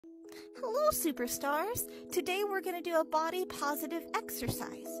Hello, superstars. Today we're going to do a body positive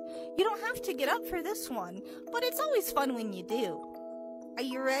exercise. You don't have to get up for this one, but it's always fun when you do. Are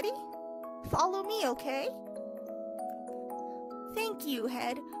you ready? Follow me, okay? Thank you,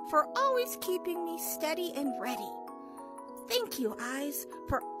 head, for always keeping me steady and ready. Thank you, eyes,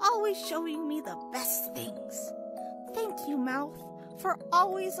 for always showing me the best things. Thank you, mouth, for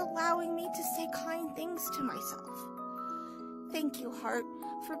always allowing me to say kind things to myself. Thank you, heart,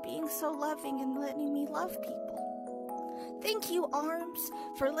 for being so loving and letting me love people. Thank you, arms,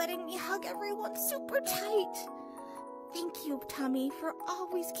 for letting me hug everyone super tight. Thank you, tummy, for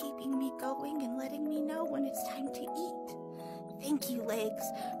always keeping me going and letting me know when it's time to eat. Thank you, legs,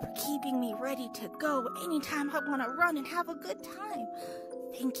 for keeping me ready to go anytime I want to run and have a good time.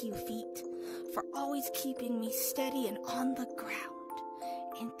 Thank you, feet, for always keeping me steady and on the ground.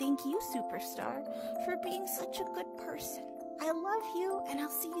 And thank you, superstar, for being such a good person. I love you, and I'll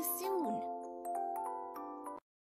see you soon.